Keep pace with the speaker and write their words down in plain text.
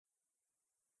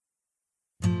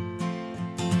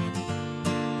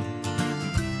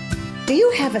Do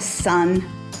you have a son?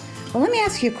 Well, let me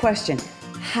ask you a question.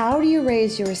 How do you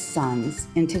raise your sons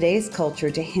in today's culture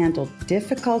to handle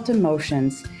difficult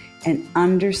emotions and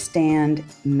understand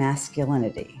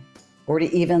masculinity, or to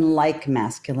even like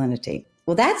masculinity?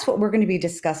 Well, that's what we're going to be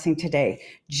discussing today.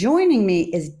 Joining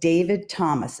me is David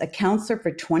Thomas, a counselor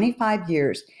for 25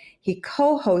 years. He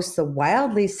co-hosts the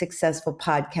wildly successful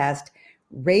podcast,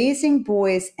 Raising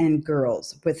Boys and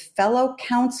Girls, with fellow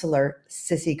counselor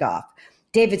Sissy Goff.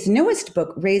 David's newest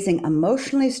book, Raising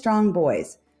Emotionally Strong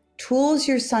Boys, Tools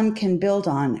Your Son Can Build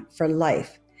On for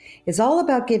Life, is all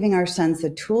about giving our sons the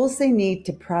tools they need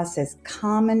to process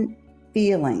common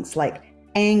feelings like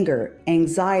anger,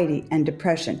 anxiety, and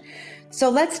depression. So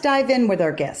let's dive in with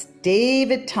our guest,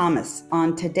 David Thomas,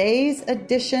 on today's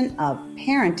edition of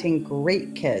Parenting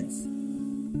Great Kids.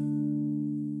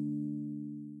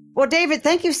 Well, David,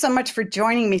 thank you so much for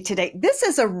joining me today. This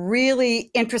is a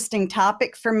really interesting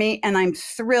topic for me, and I'm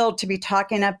thrilled to be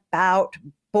talking about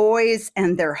boys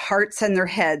and their hearts and their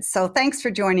heads. So thanks for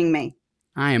joining me.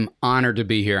 I am honored to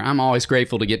be here. I'm always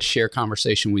grateful to get to share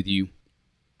conversation with you.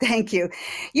 Thank you.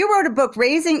 You wrote a book,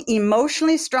 Raising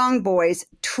Emotionally Strong Boys,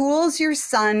 Tools Your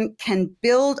Son Can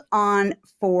Build On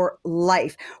for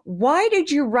Life. Why did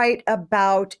you write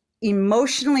about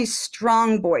emotionally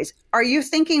strong boys? Are you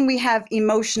thinking we have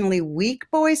emotionally weak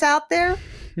boys out there?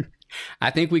 I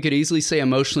think we could easily say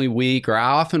emotionally weak, or I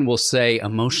often will say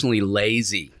emotionally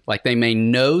lazy. Like they may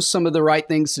know some of the right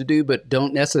things to do, but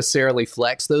don't necessarily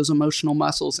flex those emotional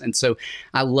muscles. And so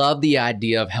I love the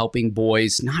idea of helping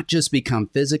boys not just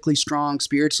become physically strong,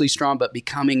 spiritually strong, but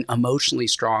becoming emotionally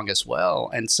strong as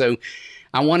well. And so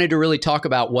I wanted to really talk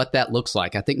about what that looks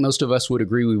like. I think most of us would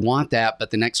agree we want that,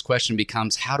 but the next question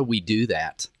becomes, how do we do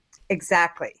that?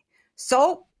 Exactly.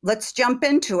 So let's jump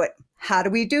into it. How do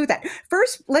we do that?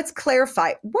 First, let's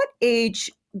clarify, what age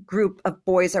group of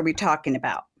boys are we talking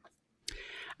about?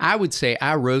 I would say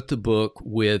I wrote the book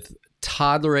with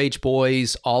toddler age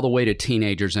boys all the way to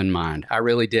teenagers in mind. I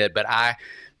really did. But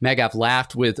Meg, I've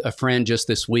laughed with a friend just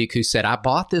this week who said, I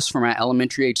bought this for my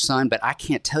elementary age son, but I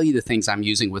can't tell you the things I'm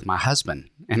using with my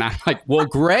husband. And I'm like, well,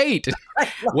 great.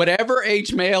 Whatever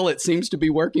age male it seems to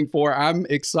be working for, I'm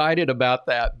excited about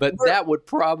that. But that would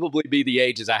probably be the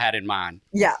ages I had in mind.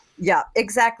 Yeah,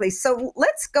 exactly. So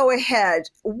let's go ahead.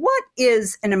 What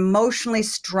is an emotionally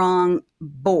strong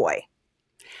boy?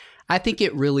 I think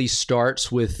it really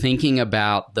starts with thinking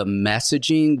about the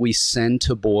messaging we send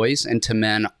to boys and to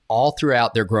men all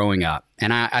throughout their growing up.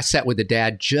 And I sat with a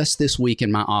dad just this week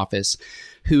in my office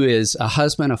who is a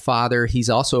husband, a father. He's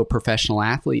also a professional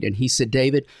athlete. And he said,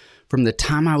 David, from the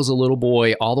time I was a little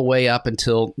boy all the way up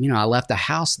until, I left the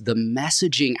house, the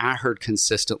messaging I heard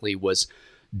consistently was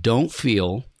don't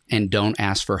feel and don't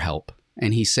ask for help.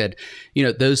 And he said,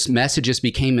 those messages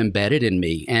became embedded in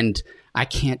me. And I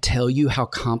can't tell you how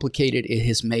complicated it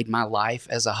has made my life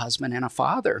as a husband and a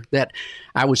father that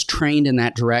I was trained in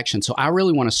that direction. So I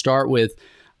really want to start with,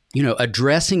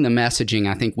 addressing the messaging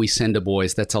I think we send to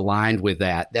boys that's aligned with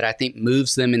that I think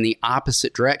moves them in the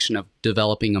opposite direction of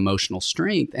developing emotional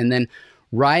strength. And then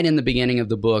right in the beginning of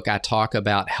the book, I talk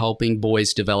about helping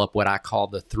boys develop what I call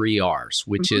the 3 R's,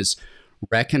 which is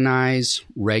recognize,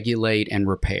 regulate, and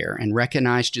repair. And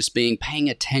recognize just paying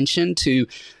attention to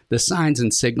the signs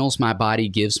and signals my body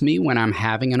gives me when I'm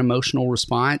having an emotional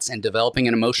response and developing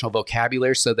an emotional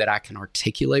vocabulary so that I can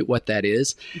articulate what that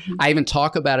is. I even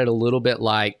talk about it a little bit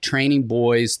like training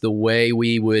boys the way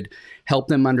we would help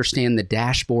them understand the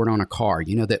dashboard on a car,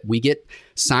 that we get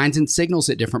signs and signals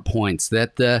at different points,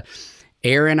 that the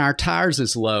air in our tires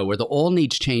is low or the oil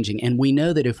needs changing. And we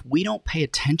know that if we don't pay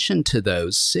attention to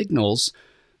those signals,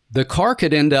 the car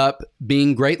could end up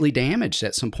being greatly damaged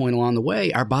at some point along the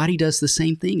way. Our body does the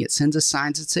same thing. It sends us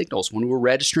signs and signals when we're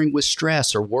registering with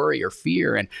stress or worry or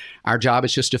fear. And our job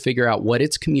is just to figure out what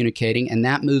it's communicating. And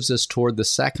that moves us toward the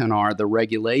second R, the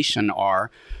regulation R,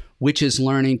 which is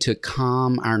learning to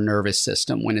calm our nervous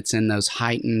system when it's in those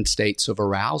heightened states of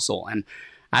arousal. And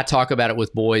I talk about it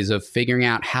with boys of figuring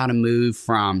out how to move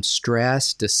from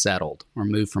stress to settled or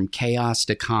move from chaos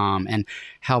to calm, and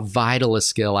how vital a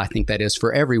skill I think that is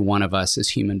for every one of us as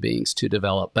human beings to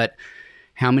develop. But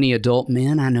how many adult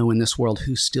men I know in this world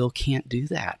who still can't do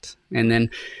that? And then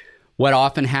what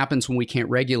often happens when we can't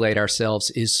regulate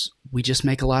ourselves is we just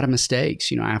make a lot of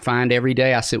mistakes. I find every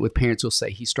day I sit with parents who'll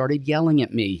say, he started yelling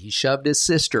at me, he shoved his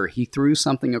sister, he threw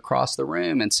something across the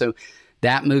room. And so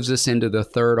that moves us into the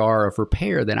third R of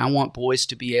repair, that I want boys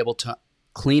to be able to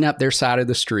clean up their side of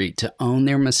the street, to own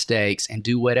their mistakes, and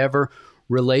do whatever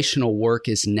relational work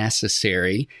is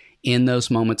necessary in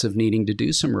those moments of needing to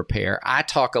do some repair. I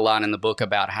talk a lot in the book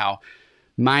about how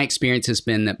my experience has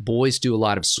been that boys do a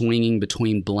lot of swinging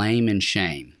between blame and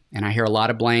shame. And I hear a lot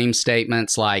of blame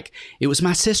statements like, it was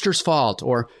my sister's fault,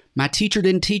 or my teacher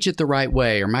didn't teach it the right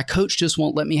way, or my coach just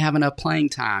won't let me have enough playing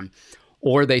time.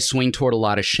 Or they swing toward a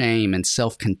lot of shame and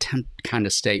self-contempt kind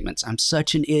of statements. I'm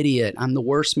such an idiot. I'm the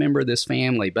worst member of this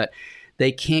family. But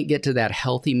they can't get to that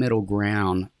healthy middle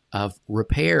ground of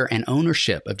repair and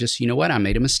ownership of just, you know what, I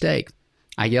made a mistake.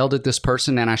 I yelled at this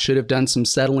person and I should have done some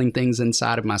settling things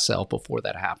inside of myself before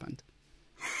that happened.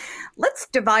 Let's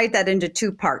divide that into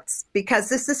two parts, because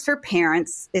this is for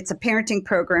parents. It's a parenting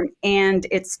program, and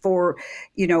it's for,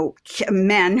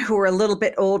 men who are a little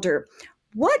bit older.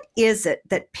 What is it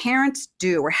that parents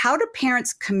do, or how do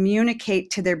parents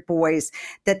communicate to their boys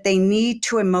that they need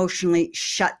to emotionally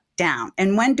shut down?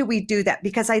 And when do we do that?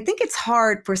 Because I think it's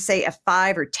hard for, say, a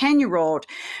 5 or 10-year-old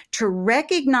to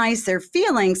recognize their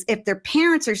feelings if their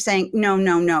parents are saying, no,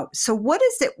 no, no. So what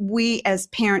is it we as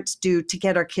parents do to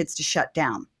get our kids to shut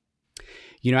down?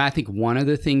 I think one of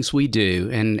the things we do,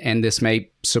 and this may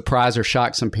surprise or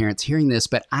shock some parents hearing this,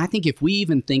 but I think if we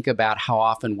even think about how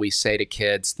often we say to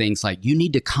kids things like, you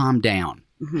need to calm down.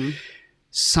 Mm-hmm.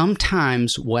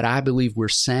 Sometimes what I believe we're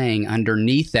saying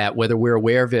underneath that, whether we're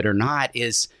aware of it or not,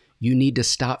 is you need to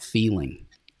stop feeling.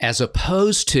 As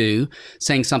opposed to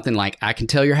saying something like, I can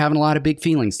tell you're having a lot of big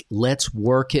feelings. Let's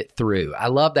work it through. I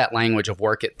love that language of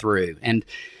work it through. And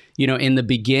in the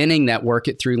beginning, that work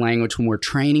it through language, when we're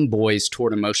training boys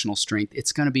toward emotional strength,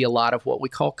 it's going to be a lot of what we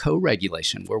call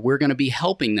co-regulation, where we're going to be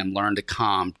helping them learn to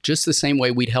calm just the same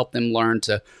way we'd help them learn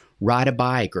to ride a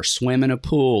bike or swim in a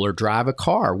pool or drive a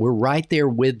car. We're right there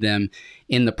with them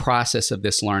in the process of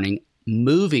this learning,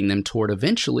 moving them toward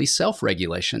eventually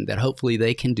self-regulation, that hopefully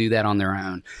they can do that on their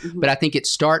own. Mm-hmm. But I think it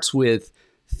starts with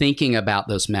thinking about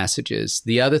those messages.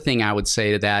 The other thing I would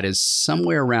say to that is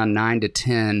somewhere around 9 to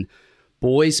 10,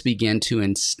 boys begin to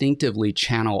instinctively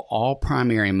channel all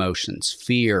primary emotions,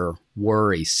 fear,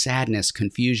 worry, sadness,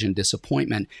 confusion,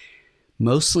 disappointment,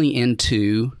 mostly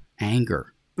into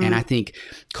anger. Mm. And I think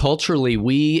culturally,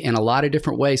 we, in a lot of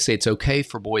different ways, say it's okay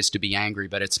for boys to be angry,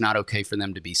 but it's not okay for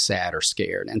them to be sad or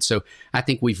scared. And so I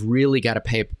think we've really got to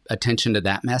pay attention to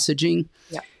that messaging.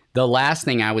 Yep. The last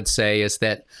thing I would say is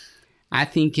that I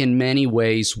think in many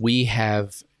ways we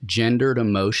have gendered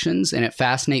emotions, and it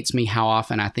fascinates me how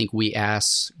often I think we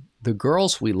ask the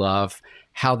girls we love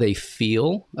how they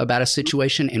feel about a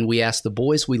situation, and we ask the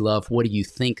boys we love, what do you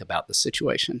think about the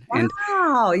situation?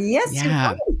 Wow, yes,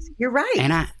 yeah, you're right.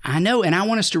 And I know, and I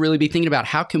want us to really be thinking about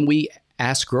how can we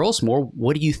ask girls more,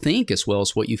 what do you think, as well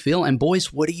as what you feel, and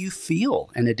boys, what do you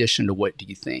feel in addition to what do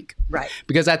you think? Right.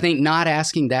 Because I think not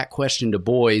asking that question to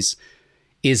boys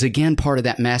is, again, part of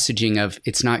that messaging of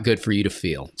it's not good for you to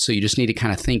feel. So you just need to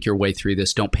kind of think your way through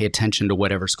this. Don't pay attention to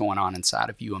whatever's going on inside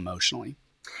of you emotionally.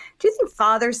 Do you think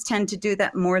fathers tend to do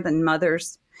that more than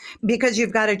mothers? Because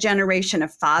you've got a generation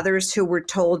of fathers who were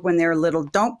told when they're little,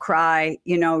 don't cry,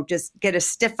 just get a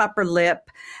stiff upper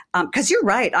lip. Because you're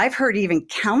right. I've heard even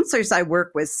counselors I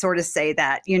work with sort of say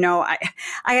that. I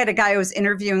had a guy I was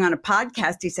interviewing on a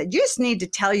podcast. He said, you just need to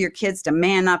tell your kids to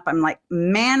man up. I'm like,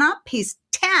 man up? He's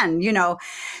 10,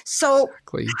 So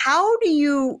exactly. How do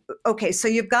you, so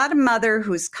you've got a mother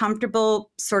who's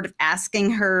comfortable sort of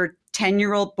asking her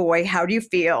 10-year-old boy, how do you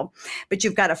feel? But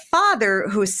you've got a father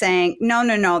who's saying,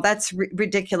 no, that's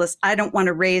ridiculous. I don't want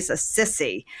to raise a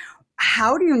sissy.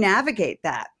 How do you navigate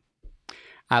that?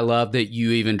 I love that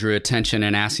you even drew attention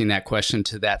in asking that question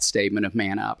to that statement of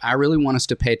man up. I really want us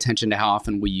to pay attention to how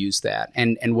often we use that.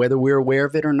 And whether we're aware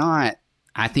of it or not,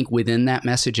 I think within that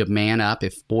message of man up,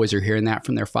 if boys are hearing that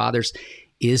from their fathers,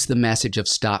 is the message of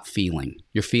stop feeling.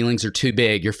 Your feelings are too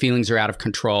big. Your feelings are out of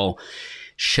control.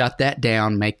 Shut that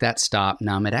down, make that stop,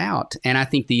 numb it out. And I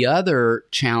think the other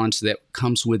challenge that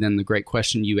comes within the great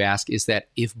question you ask is that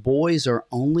if boys are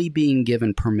only being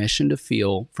given permission to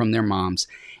feel from their moms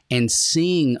and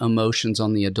seeing emotions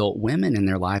on the adult women in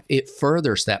their life, it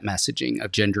furthers that messaging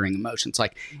of gendering emotions.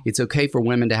 Like, it's okay for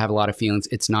women to have a lot of feelings.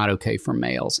 It's not okay for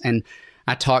males. And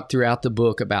I talk throughout the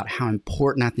book about how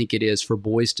important I think it is for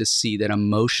boys to see that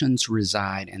emotions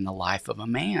reside in the life of a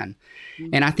man.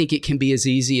 Mm-hmm. And I think it can be as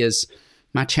easy as,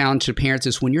 my challenge to parents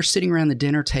is when you're sitting around the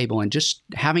dinner table and just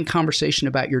having conversation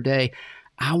about your day,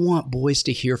 I want boys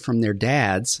to hear from their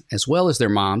dads as well as their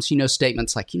moms,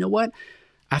 statements like, you know what?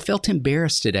 I felt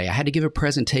embarrassed today. I had to give a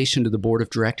presentation to the board of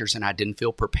directors and I didn't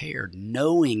feel prepared,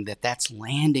 knowing that that's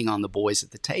landing on the boys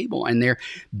at the table and they're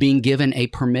being given a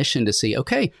permission to see,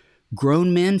 okay,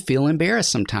 grown men feel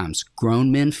embarrassed sometimes.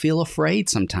 Grown men feel afraid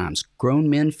sometimes. Grown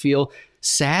men feel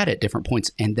sad at different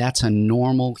points. And that's a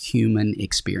normal human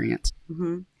experience.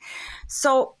 Mm-hmm.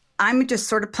 So I'm just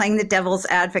sort of playing the devil's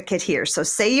advocate here. So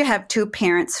say you have two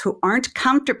parents who aren't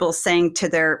comfortable saying to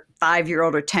their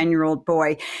 5-year-old or 10-year-old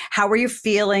boy, how are you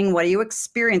feeling? What are you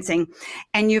experiencing?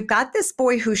 And you've got this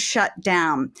boy who's shut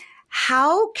down.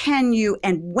 How can you,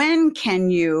 and when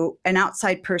can you, an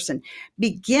outside person,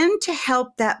 begin to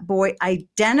help that boy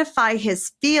identify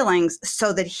his feelings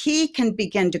so that he can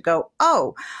begin to go,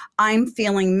 oh, I'm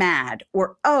feeling mad,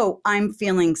 or oh, I'm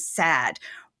feeling sad?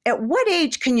 At what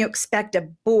age can you expect a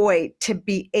boy to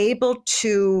be able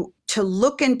to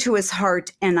look into his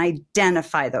heart and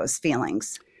identify those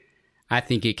feelings? I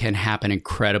think it can happen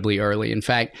incredibly early. In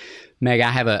fact, Meg, I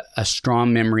have a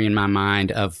strong memory in my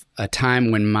mind of a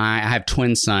time when I have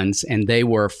twin sons, and they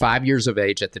were 5 years of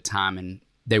age at the time, and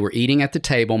they were eating at the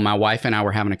table. My wife and I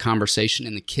were having a conversation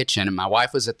in the kitchen, and my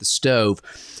wife was at the stove,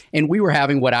 and we were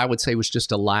having what I would say was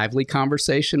just a lively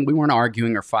conversation. We weren't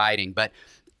arguing or fighting, but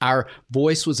our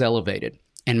voice was elevated,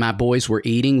 and my boys were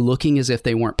eating, looking as if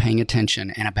they weren't paying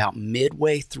attention, and about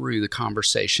midway through the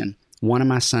conversation, one of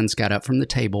my sons got up from the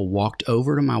table, walked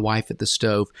over to my wife at the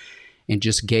stove, and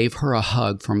just gave her a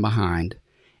hug from behind,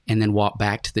 and then walked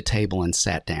back to the table and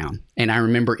sat down. And I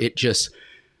remember it just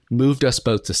moved us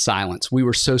both to silence. We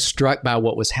were so struck by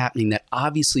what was happening that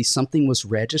obviously something was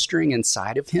registering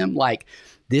inside of him, like,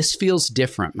 this feels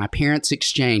different. My parents'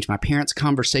 exchange, my parents'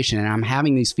 conversation, and I'm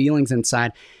having these feelings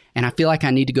inside, and I feel like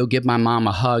I need to go give my mom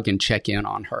a hug and check in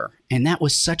on her. And that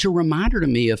was such a reminder to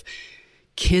me of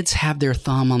kids have their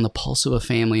thumb on the pulse of a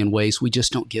family in ways we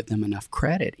just don't give them enough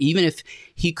credit. Even if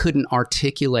he couldn't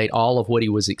articulate all of what he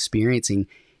was experiencing,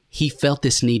 he felt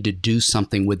this need to do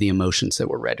something with the emotions that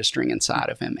were registering inside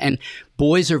of him. And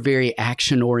boys are very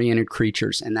action-oriented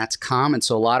creatures, and that's common.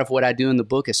 So a lot of what I do in the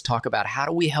book is talk about how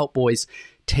do we help boys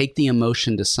take the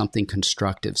emotion to something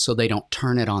constructive so they don't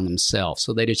turn it on themselves,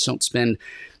 so they just don't spend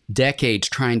decades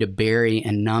trying to bury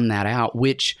and numb that out,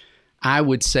 which I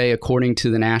would say, according to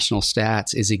the national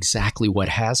stats, is exactly what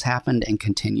has happened and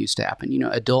continues to happen. You know,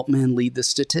 adult men lead the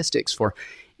statistics for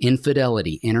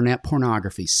infidelity, internet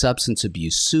pornography, substance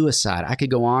abuse, suicide. I could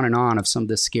go on and on of some of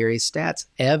the scariest stats,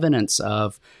 evidence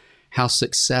of how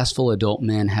successful adult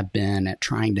men have been at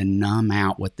trying to numb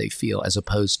out what they feel as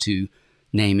opposed to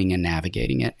naming and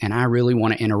navigating it. And I really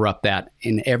want to interrupt that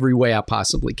in every way I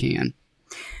possibly can.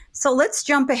 So let's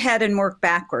jump ahead and work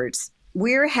backwards.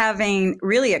 We're having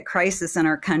really a crisis in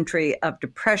our country of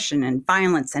depression and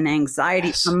violence and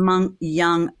anxiety among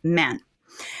young men.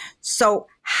 So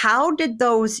how did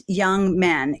those young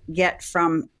men get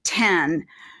from 10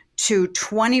 to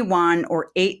 21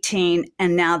 or 18,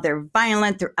 and now they're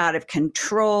violent, they're out of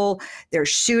control, they're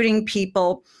shooting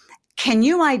people? Can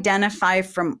you identify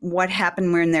from what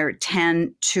happened when they're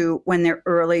 10 to when they're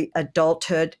early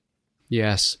adulthood?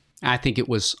 Yes. I think it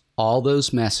was all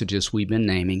those messages we've been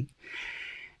naming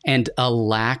and a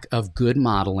lack of good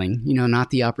modeling, you know,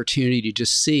 not the opportunity to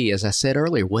just see, as I said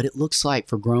earlier, what it looks like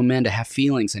for grown men to have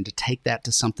feelings and to take that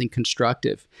to something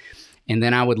constructive. And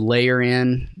then I would layer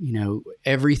in, you know,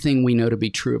 everything we know to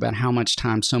be true about how much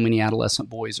time so many adolescent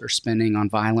boys are spending on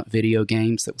violent video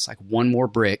games. That was like one more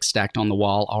brick stacked on the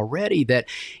wall already, that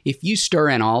if you stir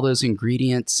in all those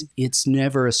ingredients, it's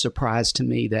never a surprise to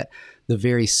me that the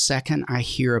very second I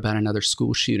hear about another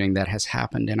school shooting that has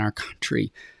happened in our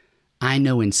country, I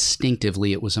know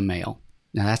instinctively it was a male.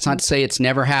 Now, that's not to say it's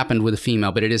never happened with a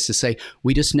female, but it is to say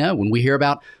we just know when we hear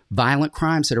about violent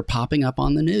crimes that are popping up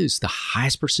on the news, the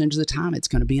highest percentage of the time it's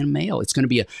going to be a male. It's going to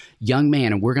be a young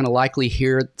man, and we're going to likely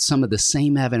hear some of the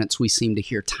same evidence we seem to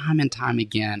hear time and time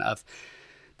again of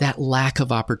that lack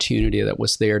of opportunity that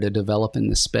was there to develop in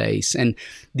the space. And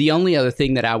the only other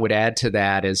thing that I would add to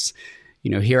that is, you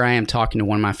know, here I am talking to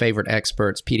one of my favorite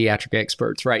experts, pediatric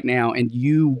experts right now, and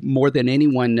you more than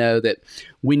anyone know that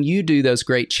when you do those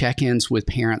great check-ins with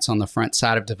parents on the front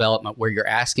side of development where you're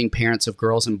asking parents of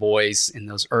girls and boys in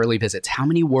those early visits, how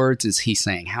many words is he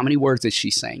saying? How many words is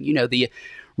she saying? You know, the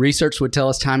research would tell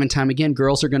us time and time again,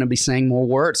 girls are going to be saying more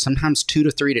words, sometimes 2 to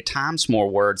 3 times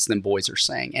more words than boys are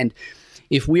saying. And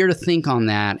if we are to think on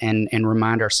that and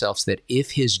remind ourselves that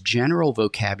if his general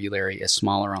vocabulary is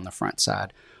smaller on the front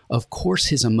side, of course,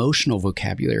 his emotional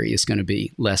vocabulary is going to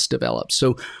be less developed.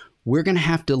 So we're going to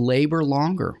have to labor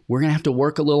longer. We're going to have to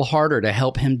work a little harder to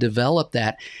help him develop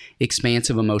that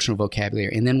expansive emotional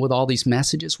vocabulary. And then with all these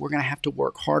messages, we're going to have to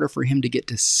work harder for him to get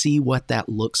to see what that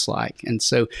looks like. And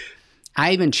so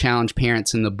I even challenge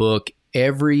parents in the book.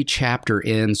 Every chapter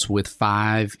ends with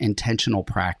 5 intentional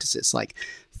practices, like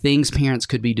things parents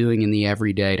could be doing in the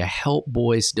everyday to help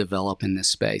boys develop in this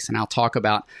space. And I'll talk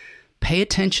about pay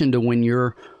attention to when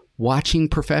you're watching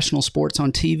professional sports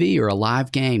on TV or a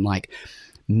live game, like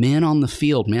men on the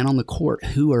field, men on the court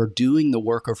who are doing the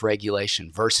work of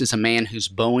regulation versus a man who's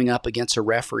bowing up against a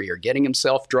referee or getting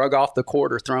himself drug off the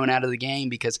court or thrown out of the game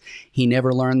because he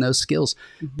never learned those skills.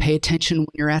 Mm-hmm. Pay attention when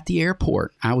you're at the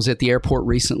airport. I was at the airport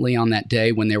recently on that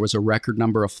day when there was a record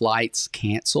number of flights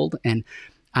canceled, and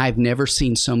I've never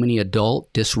seen so many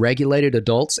dysregulated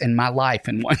adults in my life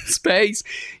in one space.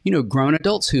 Grown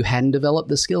adults who hadn't developed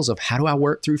the skills of how do I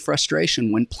work through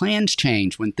frustration when plans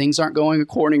change, when things aren't going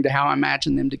according to how I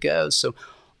imagine them to go. So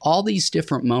all these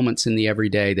different moments in the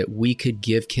everyday that we could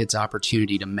give kids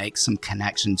opportunity to make some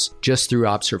connections just through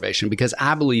observation, because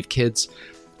I believe kids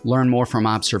learn more from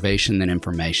observation than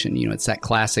information. It's that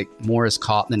classic, more is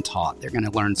caught than taught. They're going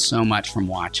to learn so much from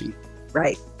watching.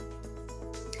 Right.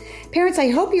 Parents, I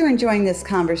hope you're enjoying this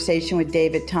conversation with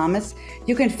David Thomas.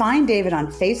 You can find David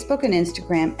on Facebook and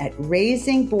Instagram at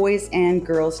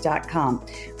raisingboysandgirls.com.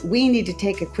 We need to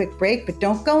take a quick break, but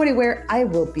don't go anywhere. I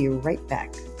will be right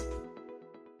back.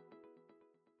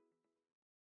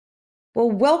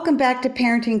 Well, welcome back to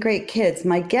Parenting Great Kids.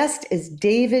 My guest is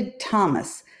David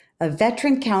Thomas, a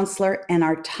veteran counselor, and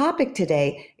our topic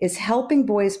today is helping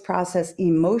boys process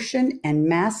emotion and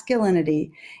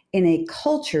masculinity in a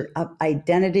culture of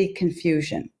identity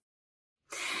confusion.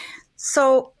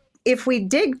 So if we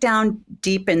dig down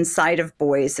deep inside of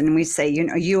boys and we say,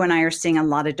 you and I are seeing a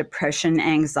lot of depression,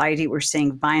 anxiety, we're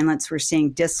seeing violence, we're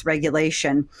seeing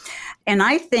dysregulation. And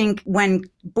I think when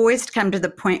boys come to the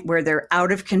point where they're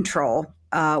out of control,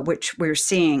 which we're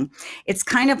seeing, it's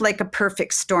kind of like a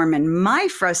perfect storm. And my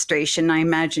frustration, I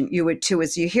imagine you would too,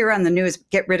 is you hear on the news,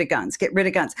 get rid of guns, get rid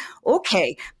of guns.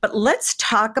 Okay, but let's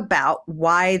talk about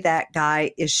why that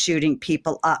guy is shooting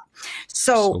people up.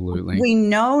 So Absolutely. We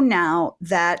know now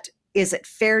that, is it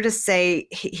fair to say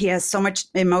he has so much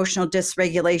emotional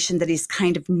dysregulation that he's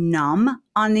kind of numb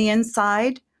on the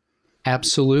inside?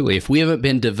 Absolutely. If we haven't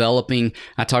been developing,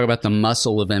 I talk about the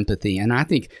muscle of empathy, and I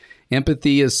think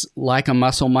empathy is like a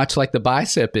muscle, much like the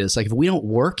bicep is. Like if we don't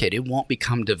work it, it won't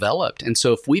become developed. And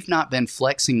so if we've not been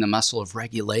flexing the muscle of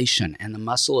regulation and the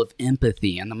muscle of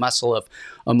empathy and the muscle of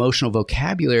emotional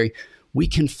vocabulary, we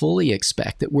can fully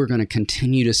expect that we're going to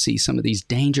continue to see some of these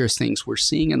dangerous things we're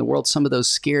seeing in the world, some of those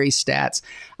scary stats.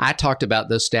 I talked about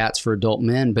those stats for adult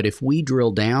men, but if we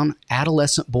drill down,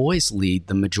 adolescent boys lead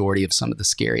the majority of some of the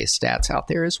scariest stats out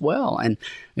there as well. And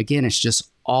again, it's just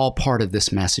all part of this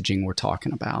messaging we're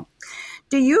talking about.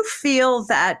 Do you feel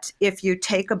that if you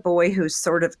take a boy who's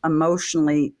sort of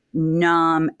emotionally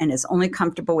numb and is only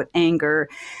comfortable with anger,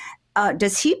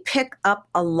 does he pick up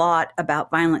a lot about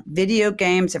violent video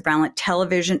games or violent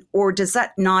television, or does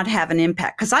that not have an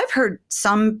impact? Because I've heard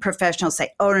some professionals say,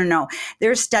 oh, no,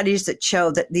 there's studies that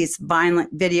show that these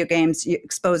violent video games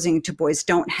exposing to boys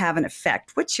don't have an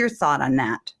effect. What's your thought on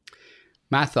that?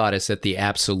 My thought is that they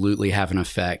absolutely have an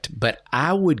effect, but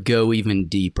I would go even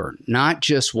deeper, not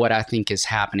just what I think is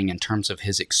happening in terms of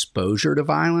his exposure to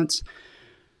violence,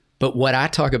 but what I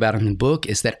talk about in the book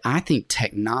is that I think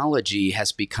technology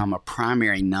has become a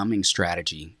primary numbing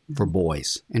strategy for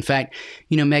boys. In fact,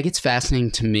 Meg, it's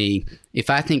fascinating to me. If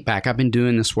I think back, I've been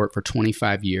doing this work for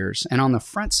 25 years, and on the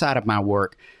front side of my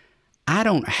work, I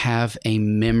don't have a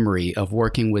memory of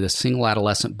working with a single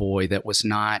adolescent boy that was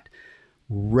not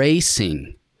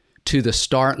racing to the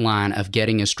start line of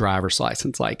getting his driver's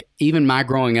license. Like even my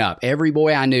growing up, every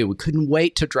boy I knew, we couldn't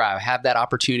wait to drive, have that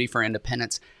opportunity for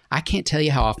independence. I can't tell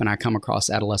you how often I come across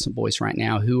adolescent boys right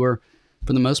now who are,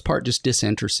 for the most part, just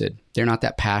disinterested. They're not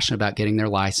that passionate about getting their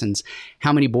license.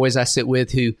 How many boys I sit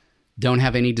with who don't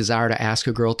have any desire to ask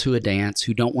a girl to a dance,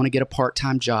 who don't want to get a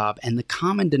part-time job. And the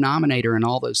common denominator in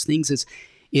all those things is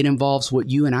it involves what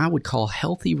you and I would call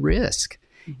healthy risk.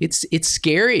 It's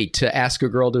scary to ask a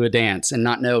girl to a dance and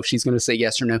not know if she's going to say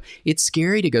yes or no. It's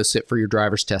scary to go sit for your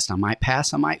driver's test. I might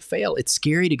pass, I might fail. It's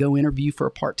scary to go interview for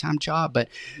a part-time job, but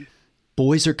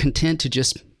boys are content to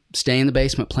just stay in the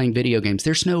basement playing video games.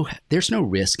 There's no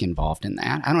risk involved in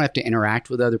that. I don't have to interact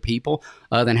with other people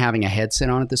other than having a headset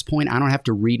on at this point. I don't have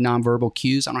to read nonverbal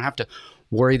cues. I don't have to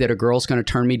worry that a girl's going to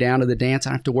turn me down to the dance. I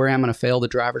don't have to worry I'm going to fail the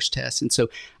driver's test. And so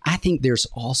I think there's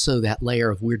also that layer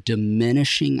of we're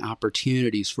diminishing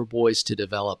opportunities for boys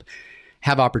to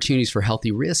have opportunities for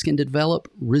healthy risk and to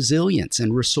develop resilience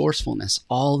and resourcefulness,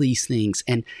 all these things.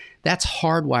 And that's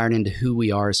hardwired into who we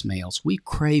are as males. We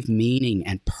crave meaning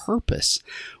and purpose.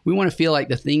 We want to feel like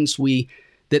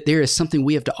that there is something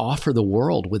we have to offer the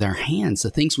world with our hands.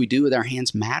 The things we do with our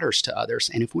hands matters to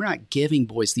others. And if we're not giving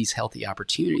boys these healthy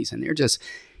opportunities and they're just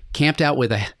camped out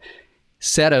with a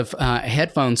set of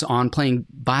headphones on playing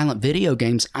violent video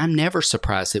games, I'm never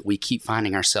surprised that we keep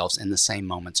finding ourselves in the same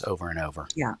moments over and over.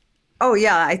 Yeah. Oh,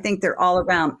 yeah. I think they're all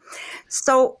around.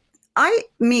 So I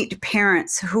meet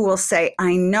parents who will say,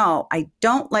 I know I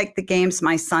don't like the games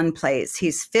my son plays.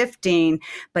 He's 15,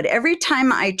 but every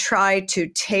time I try to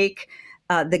take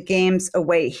the games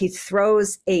away, he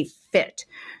throws a fit.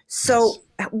 So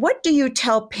what do you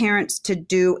tell parents to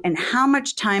do, and how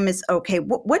much time is okay?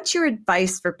 What's your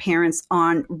advice for parents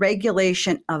on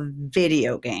regulation of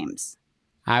video games?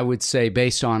 I would say,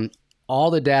 based on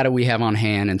all the data we have on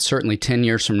hand, and certainly 10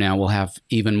 years from now, we'll have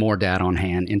even more data on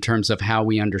hand in terms of how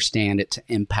we understand it to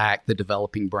impact the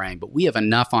developing brain. But we have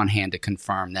enough on hand to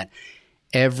confirm that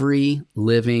every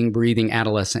living, breathing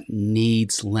adolescent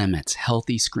needs limits,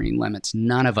 healthy screen limits.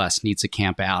 None of us needs to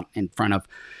camp out in front of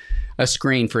a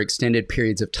screen for extended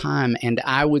periods of time. And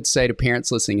I would say to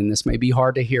parents listening, and this may be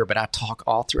hard to hear, but I talk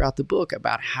all throughout the book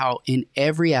about how in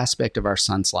every aspect of our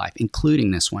son's life,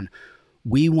 including this one,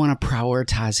 we want to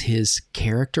prioritize his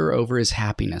character over his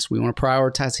happiness. We want to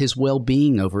prioritize his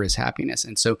well-being over his happiness.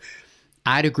 And so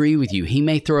I'd agree with you. He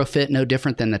may throw a fit no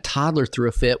different than the toddler threw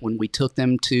a fit when we took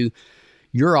them to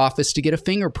your office to get a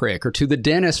finger prick or to the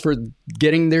dentist for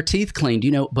getting their teeth cleaned,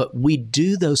 but we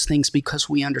do those things because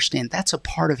we understand that's a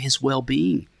part of his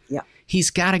well-being. Yeah. He's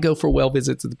got to go for well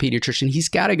visits at the pediatrician. He's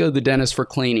got to go to the dentist for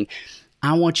cleaning.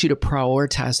 I want you to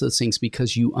prioritize those things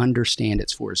because you understand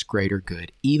it's for his greater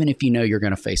good, even if you know you're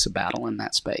going to face a battle in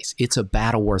that space. It's a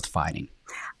battle worth fighting.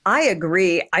 I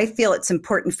agree. I feel it's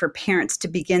important for parents to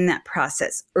begin that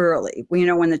process early,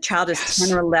 when the child is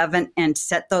 10 or 11, and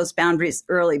set those boundaries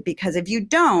early, because if you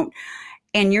don't,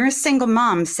 and you're a single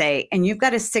mom, say, and you've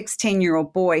got a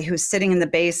 16-year-old boy who's sitting in the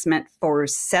basement for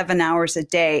 7 hours a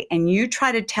day, and you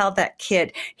try to tell that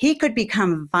kid he could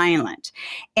become violent.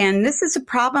 And this is a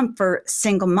problem for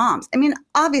single moms. I mean,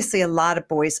 obviously a lot of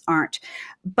boys aren't,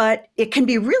 but it can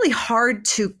be really hard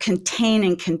to contain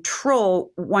and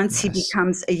control once he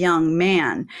becomes a young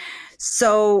man.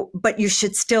 So, but you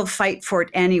should still fight for it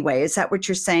anyway. Is that what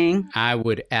you're saying? I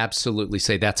would absolutely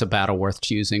say that's a battle worth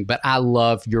choosing. But I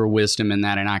love your wisdom in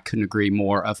that, and I couldn't agree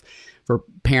more. For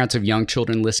parents of young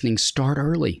children listening, start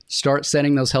early. Start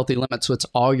setting those healthy limits. So it's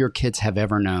all your kids have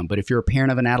ever known. But if you're a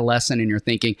parent of an adolescent and you're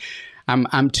thinking,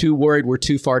 I'm too worried, we're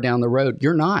too far down the road,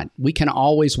 you're not. We can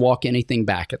always walk anything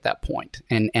back at that point.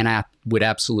 And I would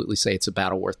absolutely say it's a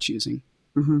battle worth choosing.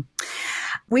 Mm-hmm.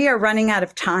 We are running out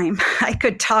of time. I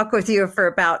could talk with you for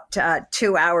about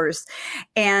 2 hours.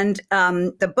 And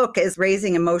the book is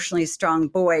Raising Emotionally Strong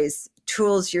Boys,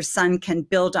 Tools Your Son Can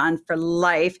Build On for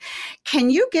Life. Can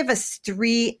you give us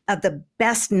 3 of the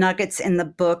best nuggets in the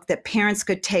book that parents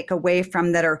could take away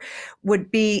from that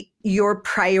would be your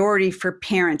priority for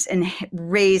parents in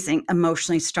raising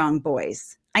emotionally strong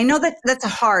boys? I know that's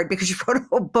hard because you wrote a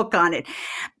whole book on it,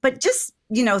 but just,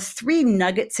 3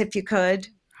 nuggets if you could.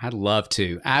 I'd love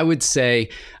to. I would say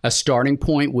a starting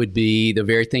point would be the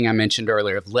very thing I mentioned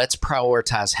earlier of let's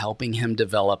prioritize helping him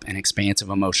develop an expansive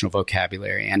emotional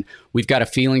vocabulary. And we've got a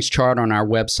feelings chart on our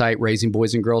website,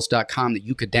 raisingboysandgirls.com, that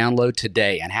you could download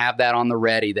today and have that on the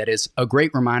ready. That is a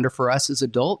great reminder for us as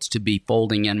adults to be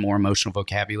folding in more emotional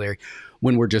vocabulary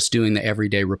when we're just doing the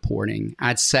everyday reporting.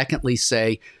 I'd secondly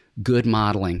say good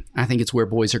modeling. I think it's where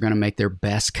boys are going to make their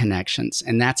best connections.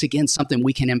 And that's, again, something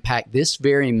we can impact this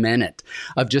very minute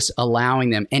of just allowing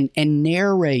them and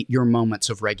narrate your moments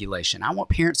of regulation. I want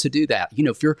parents to do that.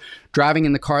 If you're driving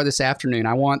in the car this afternoon,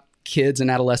 I want kids and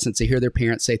adolescents to hear their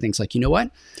parents say things like, you know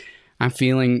what? I'm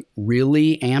feeling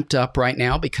really amped up right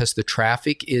now because the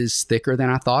traffic is thicker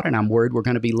than I thought, and I'm worried we're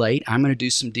going to be late. I'm going to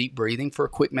do some deep breathing for a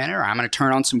quick minute, or I'm going to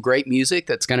turn on some great music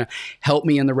that's going to help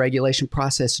me in the regulation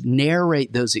process.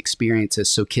 Narrate those experiences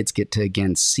so kids get to,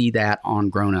 again, see that on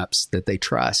grown-ups that they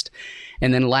trust.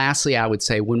 And then lastly, I would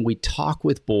say when we talk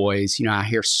with boys, I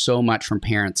hear so much from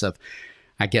parents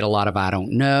I get a lot of, I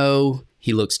don't know.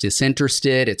 He looks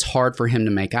disinterested. It's hard for him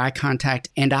to make eye contact.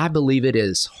 And I believe it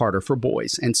is harder for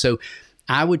boys. And so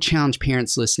I would challenge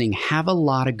parents listening, have a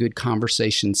lot of good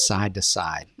conversations side to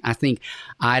side. I think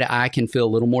eye to eye can feel a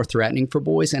little more threatening for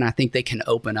boys, and I think they can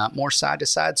open up more side to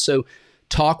side. So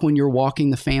talk when you're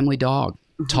walking the family dog.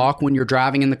 Talk when you're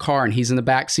driving in the car and he's in the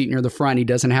back seat near the front. He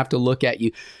doesn't have to look at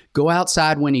you. Go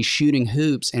outside when he's shooting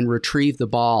hoops and retrieve the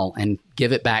ball and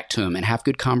give it back to him and have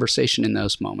good conversation in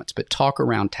those moments. But talk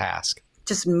around task.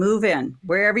 Just move in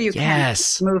wherever you can.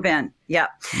 Yes. Move in. Yep.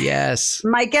 Yes.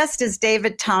 My guest is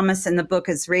David Thomas, and the book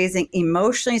is Raising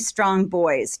Emotionally Strong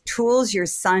Boys, Tools Your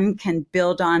Son Can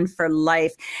Build On for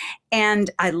Life.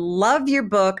 And I love your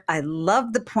book. I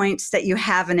love the points that you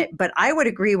have in it, but I would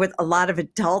agree with a lot of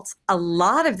adults. A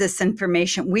lot of this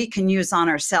information we can use on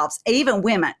ourselves, even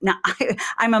women. Now,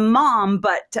 I'm a mom,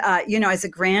 but, as a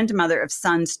grandmother of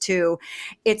sons too,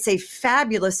 it's a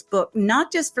fabulous book,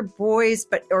 not just for boys,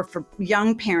 or for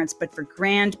young parents, but for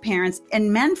grandparents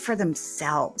and men for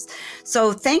themselves.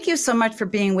 So thank you so much for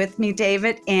being with me,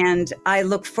 David. And I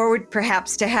look forward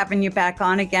perhaps to having you back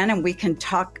on again, and we can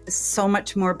talk so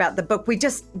much more about the book. We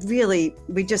just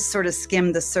sort of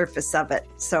skimmed the surface of it.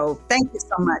 So thank you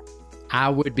so much. I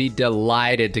would be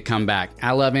delighted to come back.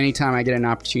 I love anytime I get an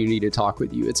opportunity to talk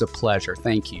with you. It's a pleasure.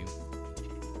 Thank you.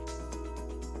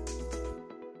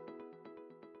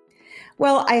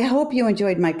 Well, I hope you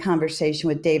enjoyed my conversation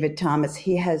with David Thomas.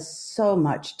 He has so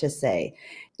much to say.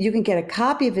 You can get a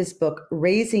copy of his book,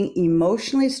 Raising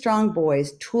Emotionally Strong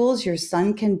Boys, Tools Your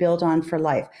Son Can Build On for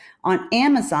Life, on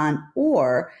Amazon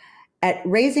or at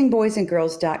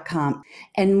raisingboysandgirls.com.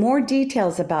 And more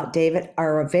details about David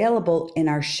are available in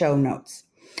our show notes.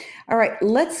 All right,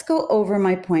 let's go over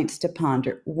my points to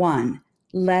ponder. 1,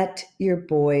 let your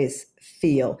boys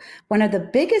feel. One of the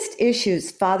biggest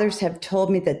issues fathers have told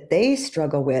me that they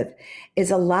struggle with is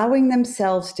allowing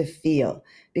themselves to feel.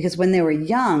 Because when they were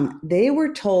young, they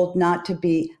were told not to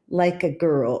be like a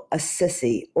girl, a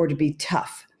sissy, or to be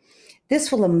tough.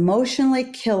 This will emotionally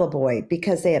kill a boy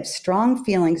because they have strong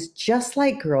feelings just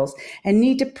like girls and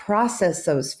need to process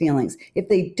those feelings. If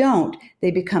they don't,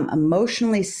 they become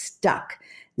emotionally stuck.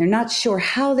 They're not sure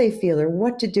how they feel or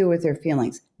what to do with their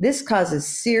feelings. This causes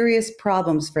serious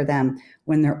problems for them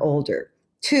when they're older.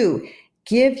 2,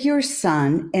 give your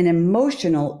son an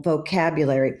emotional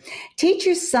vocabulary. Teach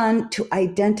your son to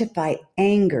identify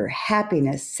anger,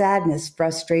 happiness, sadness,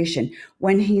 frustration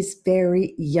when he's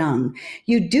very young.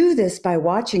 You do this by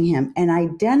watching him and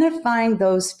identifying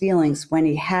those feelings when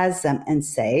he has them and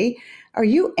say, are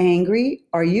you angry?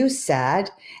 Are you sad?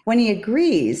 When he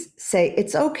agrees, say,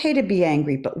 it's okay to be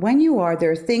angry, but when you are,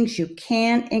 there are things you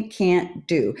can and can't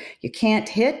do. You can't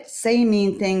hit, say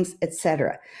mean things,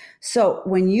 etc. So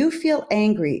when you feel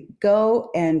angry, go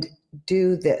and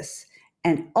do this.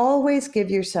 And always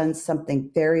give your son something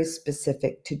very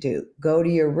specific to do. Go to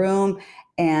your room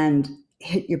and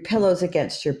hit your pillows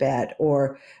against your bed,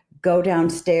 or go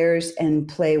downstairs and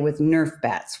play with Nerf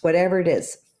bats, whatever it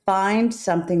is. Find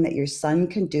something that your son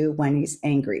can do when he's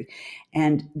angry.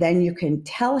 And then you can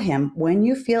tell him, when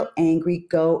you feel angry,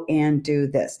 go and do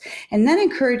this. And then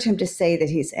encourage him to say that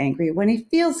he's angry when he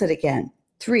feels it again.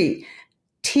 3,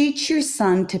 teach your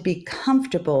son to be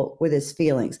comfortable with his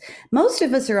feelings. Most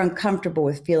of us are uncomfortable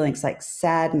with feelings like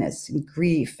sadness and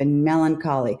grief and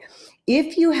melancholy.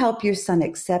 If you help your son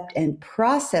accept and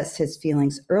process his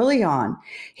feelings early on,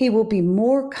 he will be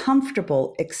more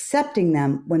comfortable accepting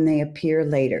them when they appear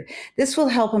later. This will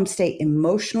help him stay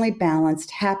emotionally balanced,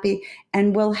 happy,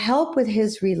 and will help with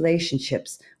his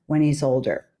relationships when he's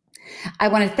older. I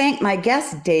want to thank my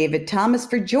guest, David Thomas,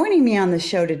 for joining me on the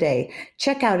show today.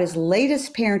 Check out his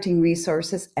latest parenting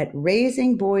resources at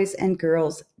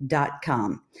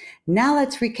raisingboysandgirls.com. Now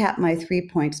let's recap my 3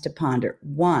 points to ponder.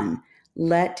 1,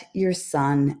 let your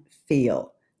son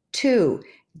feel. 2,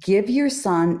 give your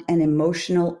son an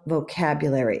emotional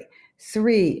vocabulary.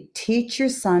 3, teach your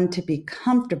son to be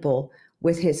comfortable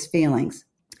with his feelings.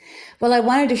 Well, I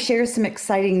wanted to share some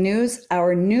exciting news.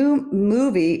 Our new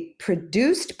movie,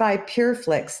 produced by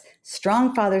PureFlix,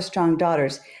 Strong Fathers, Strong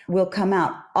Daughters, will come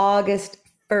out August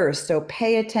 1st. So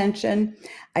pay attention.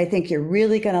 I think you're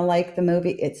really going to like the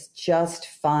movie. It's just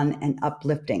fun and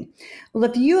uplifting. Well,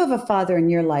 if you have a father in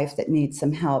your life that needs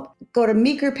some help, go to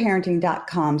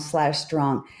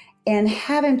meekerparenting.com/strong and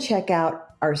have him check out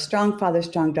our Strong Fathers,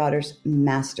 Strong Daughters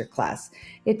Masterclass.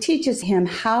 It teaches him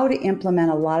how to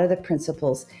implement a lot of the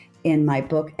principles in my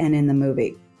book and in the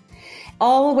movie.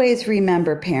 Always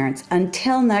remember, parents,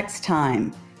 until next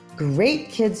time, great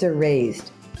kids are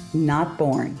raised, not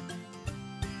born.